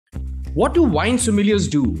What do wine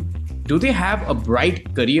sommeliers do? Do they have a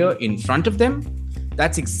bright career in front of them?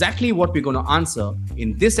 That's exactly what we're going to answer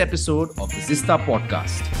in this episode of the Zista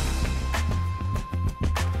Podcast.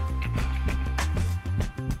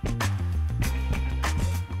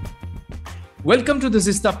 Welcome to the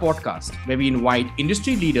Zista Podcast, where we invite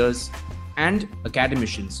industry leaders and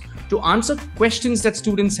academicians to answer questions that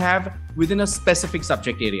students have within a specific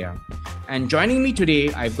subject area. And joining me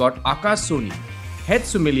today, I've got Akash Soni, Head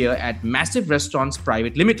Sommelier at Massive Restaurants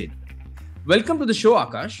Pvt Limited. Welcome to the show,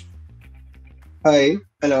 Akash. Hi,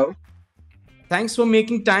 hello. Thanks for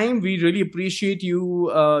making time. We really appreciate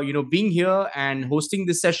you, being here and hosting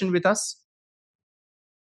this session with us.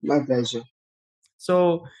 My pleasure.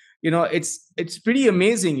 So, it's pretty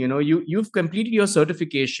amazing. You've completed your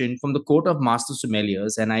certification from the Court of Master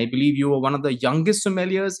Sommeliers, and I believe you were one of the youngest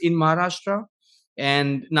sommeliers in Maharashtra.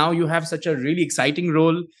 And now you have such a really exciting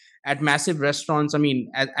role at Massive Restaurants. I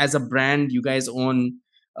mean, as a brand, you guys own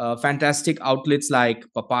fantastic outlets like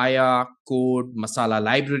Papaya, Code, Masala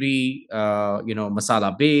Library,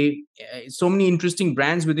 Masala Bay. So many interesting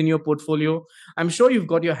brands within your portfolio. I'm sure you've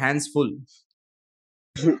got your hands full.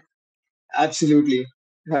 Absolutely.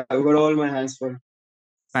 I've got all my hands full.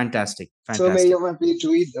 Fantastic. So many on my plate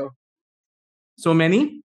to eat, though. So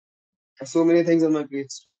many? So many things on my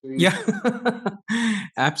plate to eat. Yeah,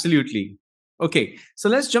 absolutely. Okay, so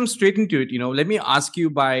let's jump straight into it. Let me ask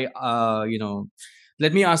you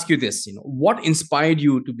this. What inspired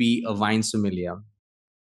you to be a wine sommelier?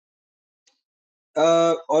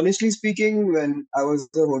 Honestly speaking, when I was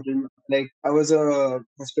I was a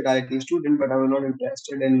hospitality student, but I was not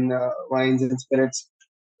interested in wines and spirits,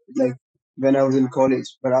 like when I was in college.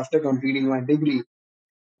 But after completing my degree,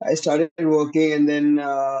 I started working, and then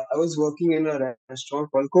I was working in a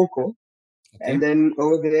restaurant called Coco. Okay. And then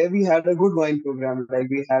over there, we had a good wine program. Like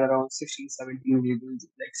we had around 16, 17 labels,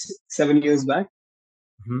 7 years back.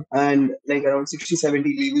 Mhm. And like around 60,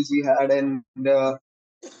 70 labels we had. And I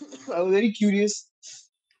was very curious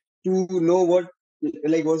to know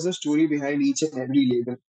what's the story behind each and every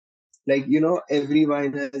label. Every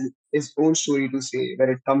wine has its own story to say,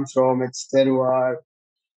 where it comes from, its terroir,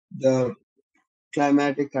 the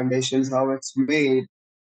climatic conditions, how it's made,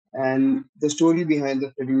 and the story behind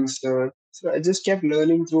the producer. So I just kept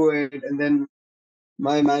learning through it, and then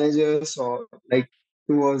my manager saw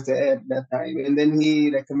who was there at that time, and then he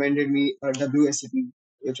recommended me a WSET,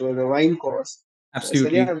 which was a wine course.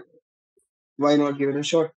 Absolutely. I said, yeah, why not give it a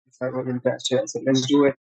shot? If I was interested, I said, let's do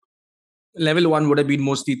it. Level 1 would have been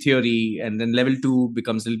mostly theory, and then level 2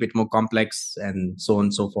 becomes a little bit more complex, and so on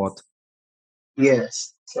and so forth.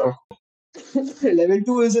 Yes. So level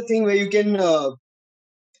 2 is a thing where you can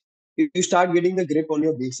you start getting the grip on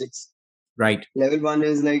your basics. Right. Level 1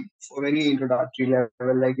 is like for very introductory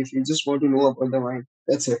level. Like if you just want to know about the wine,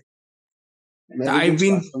 that's it.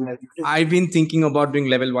 I've been thinking about doing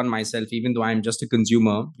level 1 myself, even though I'm just a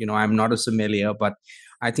consumer. I'm not a sommelier, but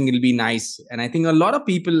I think it'll be nice. And I think a lot of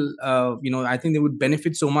people, I think they would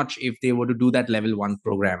benefit so much if they were to do that level 1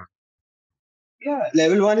 program. Yeah,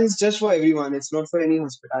 level 1 is just for everyone. It's not for any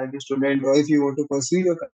hospitality student, or if you want to pursue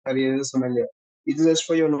your career as a sommelier. It's just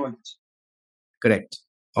for your knowledge. Correct.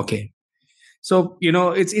 Okay. So,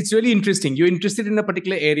 it's really interesting. You're interested in a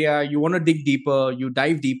particular area, you want to dig deeper, you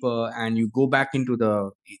dive deeper, and you go back into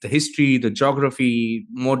the history, the geography,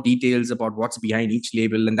 more details about what's behind each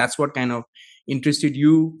label. And that's what kind of interested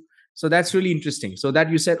you. So that's really interesting. So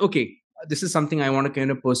that you said, okay, this is something I want to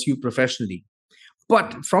kind of pursue professionally.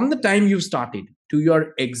 But from the time you've started to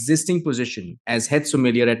your existing position as head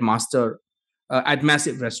sommelier at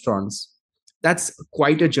Massive Restaurants, that's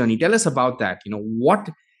quite a journey. Tell us about that. What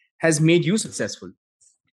has made you successful?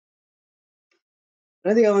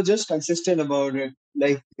 I think I was just consistent about it.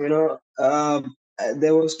 There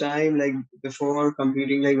was time before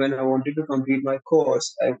completing, when I wanted to complete my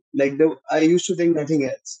course, I used to think nothing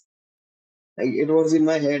else. Like it was in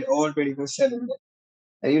my head all 24/7.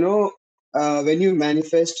 And when you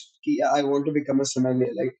manifest, I want to become a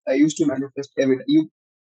sommelier. Like I used to manifest every day.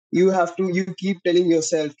 You keep telling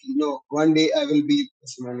yourself, one day I will be a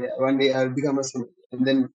sommelier. One day I will become a sommelier, and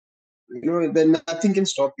then nothing can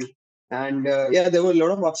stop you. And there were a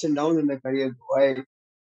lot of ups and downs in my career.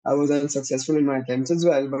 I was unsuccessful in my attempts as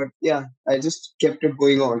well, but yeah, I just kept it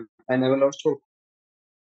going on. I never lost hope.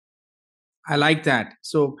 I like that.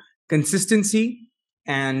 So consistency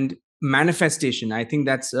and manifestation, I think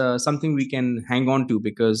that's something we can hang on to,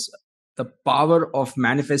 because the power of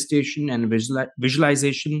manifestation and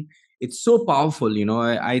visualization, it's so powerful.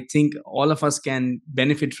 I think all of us can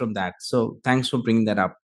benefit from that. So thanks for bringing that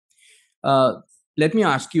up. Let me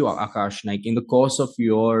ask you, Akash, like in the course of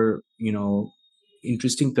your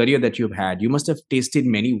interesting career that you've had. You must have tasted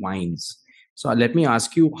many wines. So let me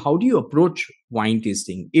ask you, how do you approach wine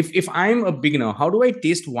tasting? If I'm a beginner, how do I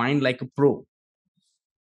taste wine like a pro?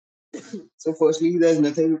 So firstly, there's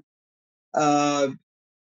nothing. Uh,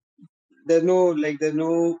 there's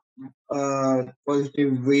no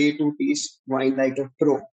positive way to taste wine like a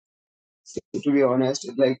pro. So, to be honest,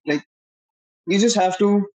 you just have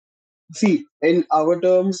to see in our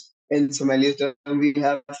terms, in sommelier term, we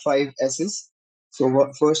have five S's. So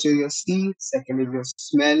what first is your see, second is your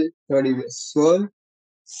smell, third is your swirl,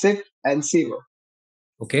 sip, and savor.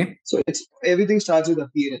 Okay. So it's everything starts with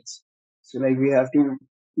appearance. So like we have to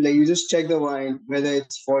like you just check the wine whether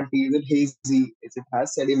it's faulty, is it hazy, is it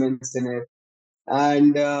has sediments in it,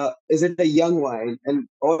 and is it a young wine? And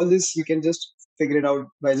all this you can just figure it out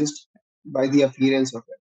by the appearance of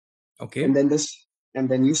it, and Okay. then this and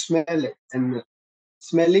then you smell it, and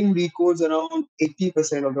smelling decodes around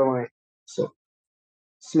 80% of the wine. So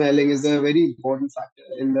smelling is a very important factor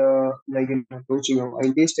in the in approaching a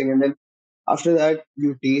wine tasting, and then after that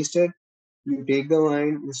you taste it. You take the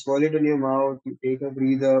wine, you swallow it in your mouth, you take a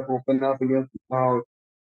breather, open up in your mouth,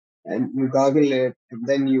 and you gargle it, and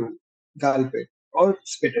then you gulp it or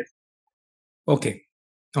spit it. Okay.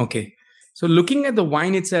 Okay. So looking at the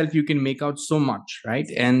wine itself, you can make out so much, right?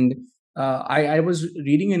 And I was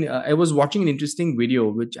reading and I was watching an interesting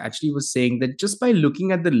video which actually was saying that just by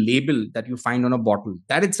looking at the label that you find on a bottle,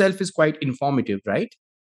 that itself is quite informative, right?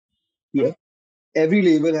 Yeah. Every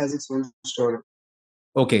label has its own story.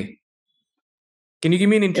 Okay. Can you give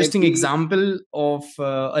me an interesting Every, example of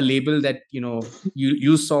a label that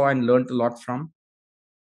you saw and learned a lot from?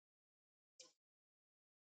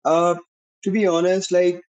 uh, to be honest,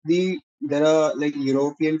 there are like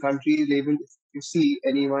European countries labeled. If you see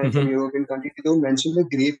any wine from Hmm. European country, they don't mention the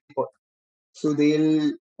grape, so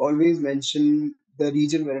they'll always mention the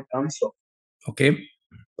region where it comes from. Okay.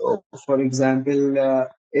 So, for example,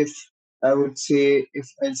 if I would say if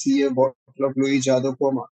I see a bottle of Louis Jado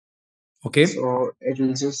Poma, Okay. so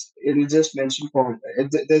it'll just mention Pom.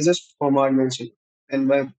 There's just Pomard mentioned, and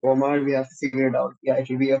by Pomard we have to figure it out. Yeah, it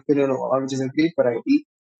will be a Pinot Noir, which is a great variety,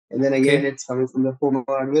 and then again Okay. it's coming from the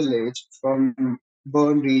Pomard village, from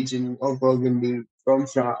Bern region of Burgundy, from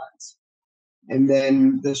France, and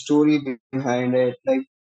then the story behind it. Like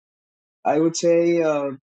I would say,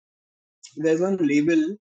 there's one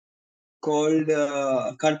label called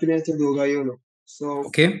Carpinete Dogayolo. So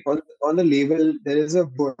Okay. on the label there is a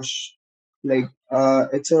bush,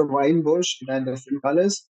 it's a wine bush. It has different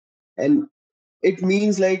colors, and it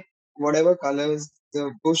means like whatever colors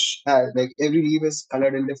the bush has. Like every leaf is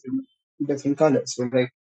colored in different colors. So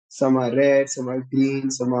like some are red, some are green,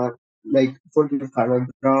 some are like full color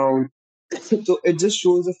brown. So it just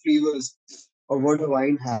shows the flavors of what the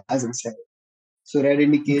wine has inside. So red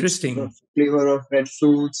indicates the Interesting. flavor of red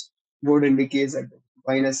fruits. Wood indicates that the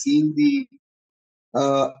wine has seen the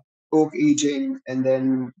uh, oak aging, and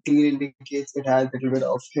then green indicates it has a little bit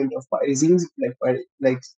of hint of pyrazines,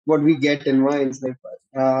 like what we get in wines, like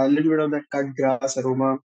a little bit of that cut grass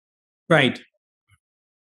aroma. Right. So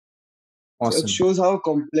it Awesome. shows how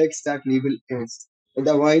complex that label is.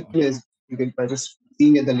 The wine is you can by just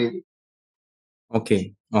seeing at the label.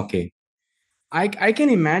 Okay. Okay. I can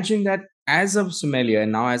imagine that as a sommelier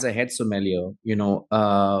and now as a head sommelier,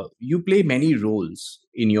 you play many roles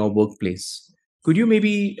in your workplace. Could you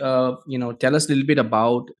maybe, tell us a little bit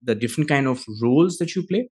about the different kind of roles that you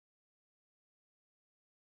play?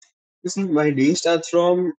 You see, my day starts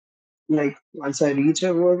from like once I reach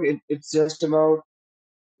at work, it's just about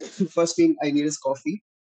first thing I need is coffee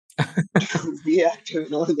to be active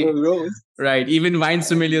in all those roles. Right. Even wine And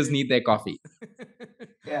sommeliers need their coffee.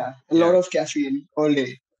 yeah, a lot Yeah. of caffeine all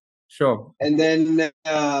day. Sure. And then,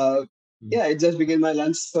 Mm. yeah, it just begins. My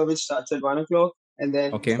lunch service starts at 1 o'clock. And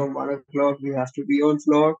then Okay. from 1 o'clock, we have to be on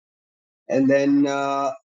floor. And then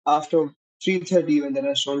after 3:30, when the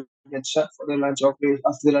restaurant gets shut for the lunch operation,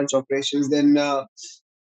 after the lunch operations, then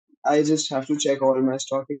I just have to check all my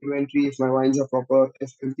stock inventory, if my wines are proper,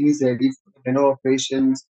 if everything is ready for the dinner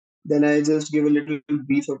operations. Then I just give a little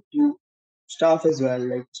brief up to staff as well.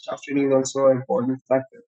 Like staff training is also an important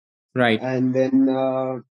factor. Right. And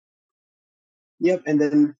then, yep, and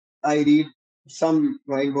then I read some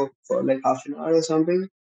wine book for like half an hour or something.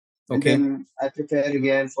 And Okay. then I prepare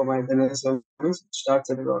again for my dinner service, which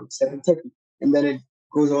starts at around 7:30. And then it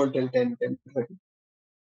goes on till 10:30.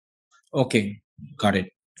 Okay, got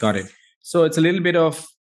it, got it. So it's a little bit of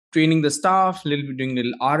training the staff, a little bit doing a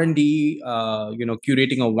little R&D,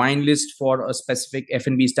 curating a wine list for a specific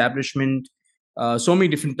F&B establishment. So many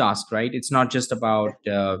different tasks, right? It's not just about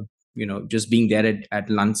just being there at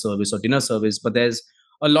lunch service or dinner service, but there's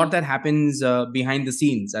a lot that happens behind the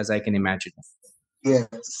scenes, as I can imagine.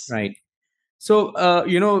 Yes. Right. So,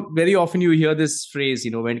 very often you hear this phrase,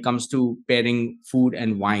 when it comes to pairing food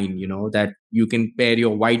and wine, that you can pair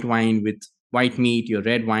your white wine with white meat, your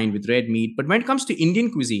red wine with red meat. But when it comes to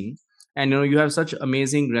Indian cuisine, and you have such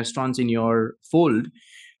amazing restaurants in your fold,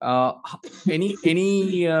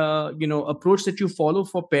 any approach that you follow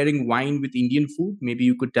for pairing wine with Indian food? Maybe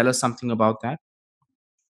you could tell us something about that,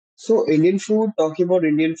 So Indian food, talking about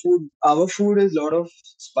Indian food, our food is a lot of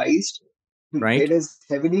spiced. right? It is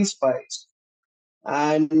heavily spiced.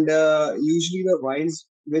 And usually the wines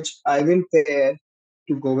which I will pair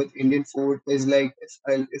to go with Indian food is like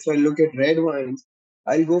if I look at red wines,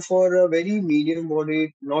 I'll go for a very medium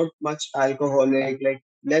bodied, not much alcoholic, like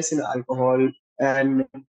less in alcohol, and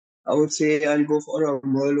I would say I'll go for a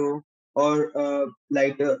Merlot or a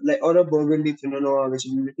lighter, like or a Burgundy Pinot Noir, which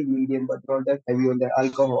is a little medium but not that heavy on the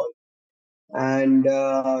alcohol. And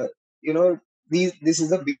this is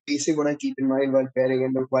the basic what I keep in mind while pairing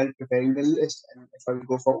and while preparing the list. And if I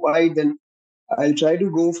go for white, then I'll try to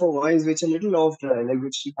go for wines which are a little off dry, like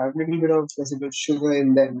which have a little bit of possible sugar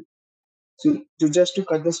in them, to just to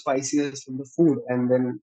cut the spiciness from the food. And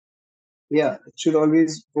then yeah, it should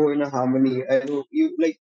always go in a harmony. I know you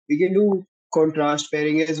like we can do contrast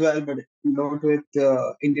pairing as well, but not with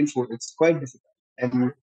Indian food. It's quite difficult.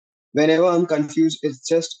 And whenever I'm confused, it's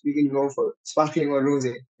just we can go for sparkling or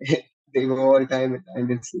rosé. They go all time with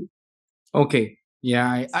Indian food. Okay.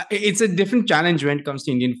 Yeah, it's a different challenge when it comes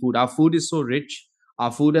to Indian food. Our food is so rich.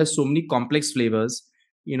 Our food has so many complex flavors.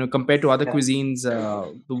 Compared to other Yeah. cuisines,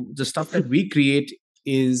 the stuff that we create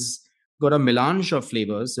is got a melange of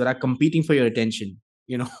flavors that are competing for your attention.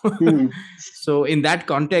 You know, Hmm. so in that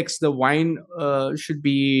context, the wine should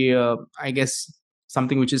be, I guess,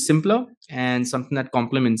 something which is simpler and something that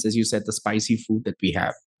complements, as you said, the spicy food that we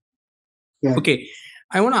have. Yeah. Okay.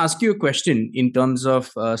 I want to ask you a question in terms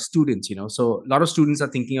of students. So a lot of students are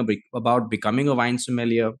thinking about becoming a wine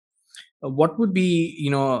sommelier. What would be,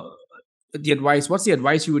 the advice? What's the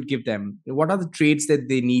advice you would give them? What are the traits that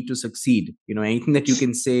they need to succeed? Anything that you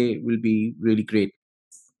can say will be really great.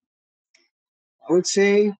 I would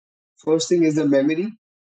say first thing is the memory,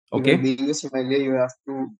 because Okay. being a sommelier,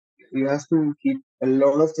 you have to keep a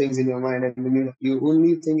lot of things in your mind, and then you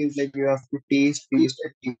only thing is like you have to taste, and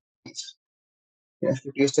taste. You have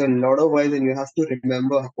to taste a lot of wine, and you have to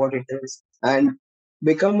remember what it is. And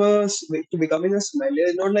becoming a sommelier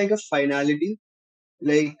is not like a finality.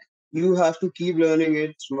 Like you have to keep learning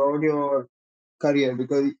it throughout your career,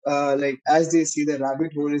 because like as they say, the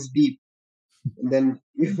rabbit hole is deep, and then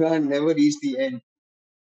you can never reach the end.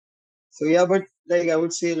 So yeah, but like I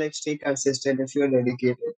would say, like stay consistent. If you're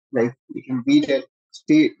dedicated, like you can beat it.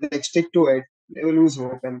 Stay like stick to it. Never lose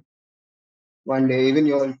hope, and one day even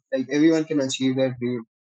your like everyone can achieve their dream.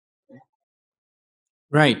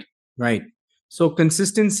 Right, right. So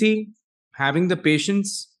consistency, having the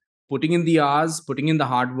patience, putting in the hours, putting in the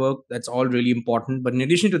hard work, that's all really important. But in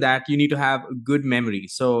addition to that, you need to have a good memory.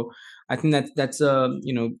 So I think that's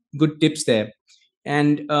good tips there.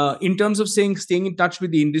 And in terms of staying in touch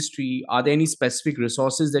with the industry, are there any specific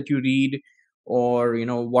resources that you read, or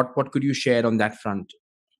what could you share on that front?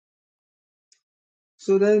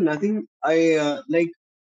 So there's nothing I like.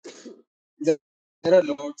 There there are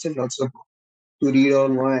lots and lots of to read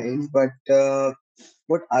on wines, but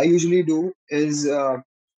what I usually do is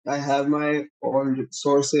I have my own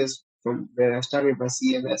sources from where I started my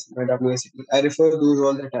CMS, my WSET. I refer those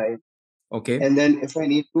all the time, Okay. and then if I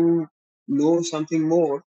need to know something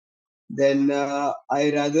more, then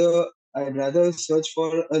I'd rather search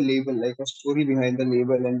for a label, like a story behind the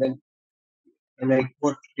label, and then like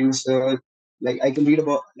what producer, like I can read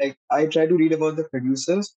about, like I try to read about the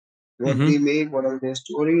producers, what they Mm-hmm. make, what are their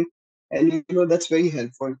stories, and that's very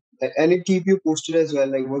helpful. And it keep you posted as well,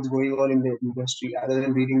 like what's going on in the industry, other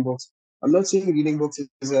than reading books. I'm not saying reading books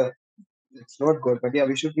is a it's not good, but yeah,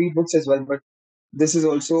 we should read books as well. But this is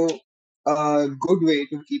also a good way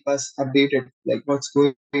to keep us updated, like what's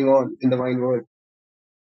going on in the wine world.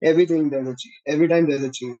 Everything there's a change. Every time there's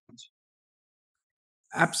a change.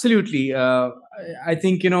 Absolutely. I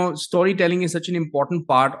think, storytelling is such an important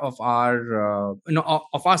part of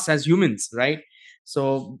of us as humans, right?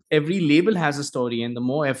 So every label has a story, and the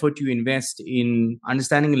more effort you invest in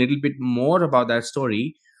understanding a little bit more about that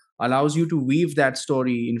story allows you to weave that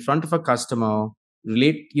story in front of a customer,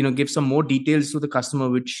 give some more details to the customer,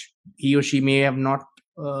 which he or she may have not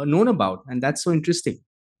known about. And that's so interesting.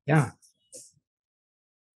 Yeah.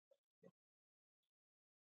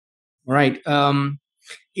 All right.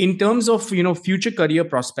 In terms of future career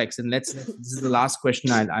prospects, and this is the last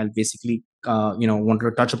question I'll basically want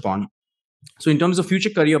to touch upon. So, in terms of future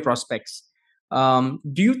career prospects,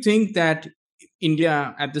 do you think that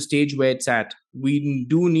India, at the stage where it's at, we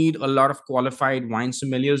do need a lot of qualified wine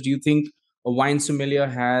sommeliers? Do you think a wine sommelier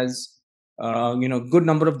has, good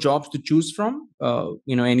number of jobs to choose from?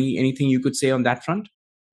 Anything you could say on that front?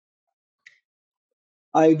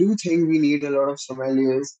 I do think we need a lot of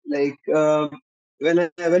sommeliers. Like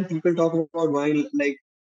when people talk about wine, like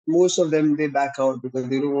most of them they back out because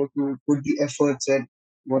they don't want to put the efforts at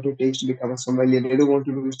what it takes to become a sommelier. They don't want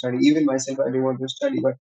to do study. Even myself, I didn't want to study,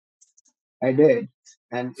 but I did,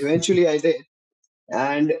 and eventually I did.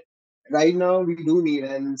 And right now we do need,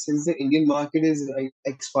 and since the Indian market is like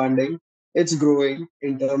expanding, it's growing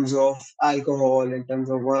in terms of alcohol, in terms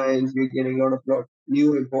of wines. We're getting a lot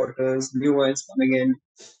new importers, new wines coming in,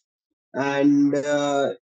 and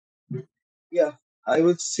yeah, I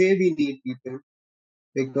would say we need people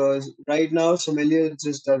because right now sommelier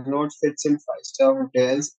just does not fit in five-star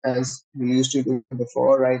hotels as we used to do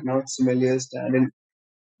before. Right now, sommeliers stand in.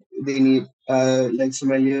 They need like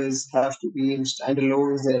sommeliers have to be in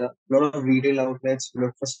standalones. There are a lot of retail outlets who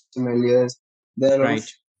look for sommeliers. There are a lot of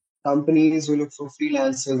Right. companies who look for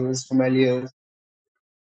freelancers as sommeliers.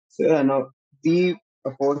 So yeah, now the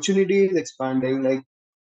opportunity is expanding. Like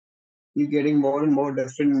you're getting more and more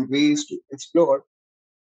different ways to explore.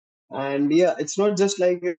 And yeah, it's not just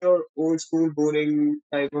like your old school boring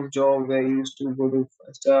type of job where you used to go to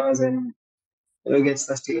 5 stars and get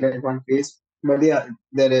sustained at one place. But yeah,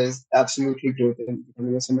 there is absolutely growth in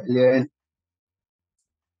becoming a sommelier. And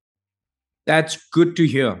That's good to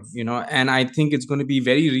hear, and I think it's going to be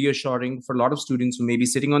very reassuring for a lot of students who may be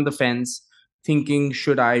sitting on the fence thinking,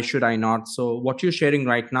 should I not? So, what you're sharing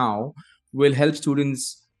right now will help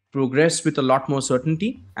students progress with a lot more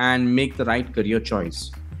certainty and make the right career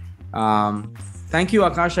choice. Um, Thank you,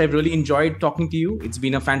 Akash. I've really enjoyed talking to you. It's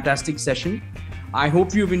been a fantastic session. I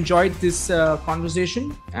hope you've enjoyed this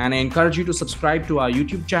conversation, and I encourage you to subscribe to our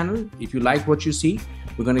YouTube channel if you like what you see.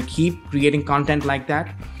 We're going to keep creating content like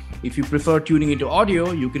that. If you prefer tuning into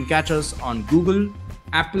audio, you can catch us on Google,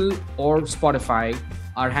 Apple, or Spotify.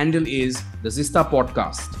 Our handle is the Zista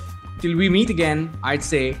Podcast. Till we meet again, I'd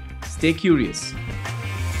say stay curious.